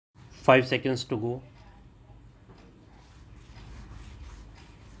5 seconds to go.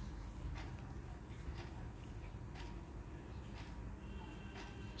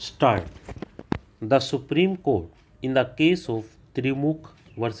 Start. The Supreme Court in the case of Trimukh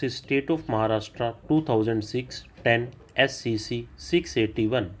versus State of Maharashtra 2006-10 SCC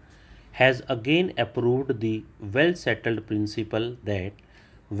 681 has again approved the well-settled principle that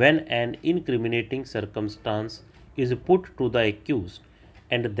when an incriminating circumstance is put to the accused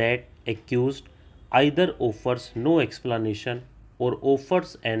and that accused either offers no explanation or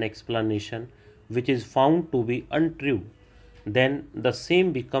offers an explanation which is found to be untrue, then the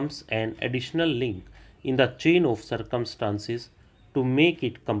same becomes an additional link in the chain of circumstances to make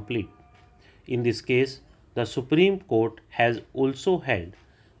it complete. In this case, the Supreme Court has also held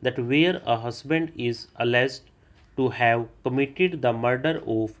that where a husband is alleged to have committed the murder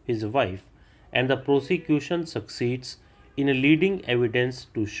of his wife and the prosecution succeeds in leading evidence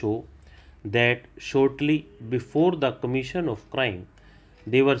to show that shortly before the commission of crime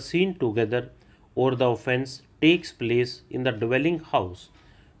they were seen together or the offense takes place in the dwelling house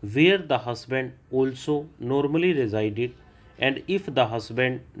where the husband also normally resided, and if the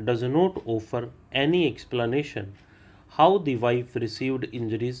husband does not offer any explanation how the wife received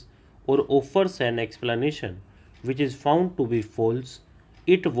injuries or offers an explanation which is found to be false,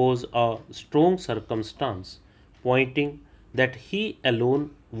 it was a strong circumstance pointing that he alone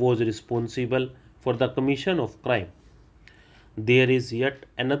was responsible for the commission of crime. There is yet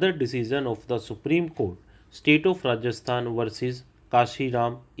another decision of the Supreme Court, State of Rajasthan versus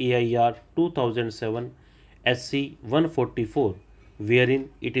Kashiram AIR 2007 SC 144, wherein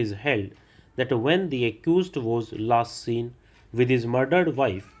it is held that when the accused was last seen with his murdered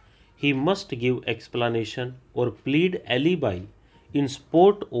wife, he must give explanation or plead alibi in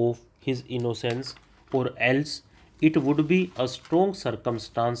support of his innocence, or else it would be a strong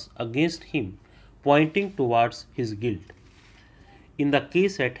circumstance against him pointing towards his guilt. In the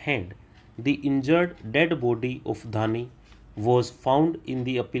case at hand, the injured dead body of Dhani was found in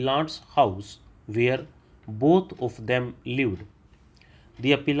the appellant's house where both of them lived.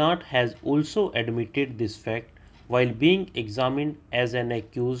 The appellant has also admitted this fact while being examined as an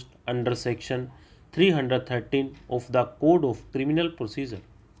accused under section 313 of the Code of Criminal Procedure.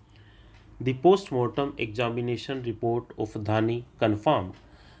 The post-mortem examination report of Dhani confirmed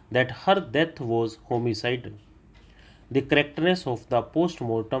that her death was homicidal. The correctness of the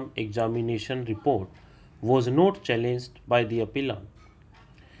post-mortem examination report was not challenged by the appellant.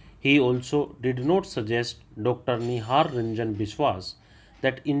 He also did not suggest Dr. Nihar Ranjan Biswas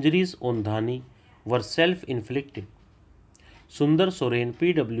that injuries on Dhani were self-inflicted. Sundar Soren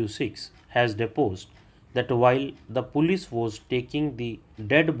PW6 has deposed that while the police was taking the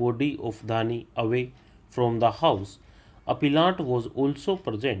dead body of Dhani away from the house, appellant was also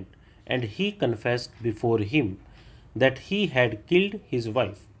present and he confessed before him that he had killed his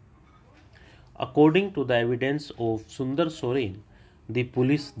wife. According to the evidence of Sundar Soren, the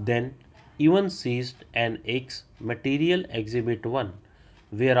police then even seized an ex-material exhibit 1,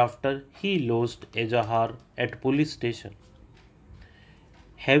 whereafter he lodged Ejahar at police station.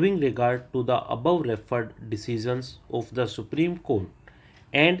 Having regard to the above referred decisions of the Supreme Court,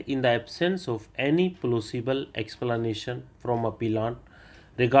 and in the absence of any plausible explanation from appellant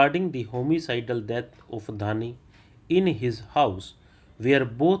regarding the homicidal death of Dhani in his house where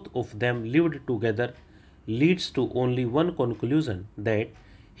both of them lived together, leads to only one conclusion, that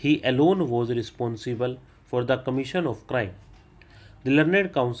he alone was responsible for the commission of crime. The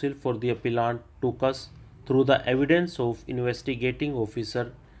learned counsel for the appellant took us through the evidence of investigating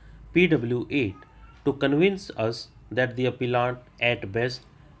officer PW8 to convince us that the appellant at best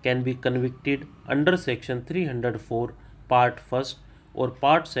can be convicted under section 304 part 1st or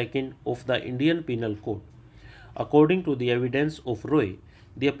part 2nd of the Indian Penal Code. According to the evidence of Roy,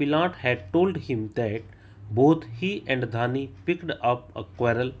 the appellant had told him that both he and Dhani picked up a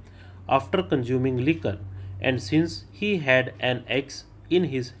quarrel after consuming liquor, and since he had an axe in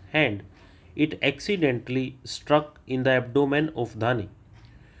his hand, it accidentally struck in the abdomen of Dhani.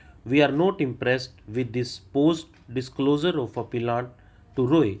 We are not impressed with this supposed disclosure of appellant to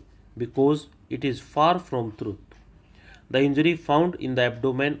Roy because it is far from truth. The injury found in the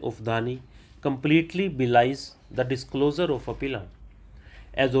abdomen of Dhani completely belies the disclosure of appellant.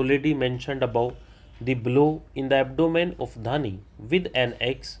 As already mentioned above, the blow in the abdomen of Dhani with an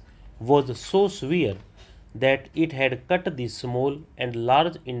axe was so severe that it had cut the small and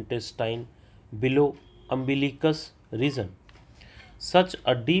large intestine below umbilicus region. Such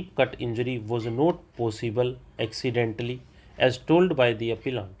a deep cut injury was not possible accidentally as told by the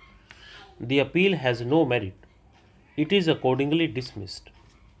appellant. The appeal has no merit. It is accordingly dismissed.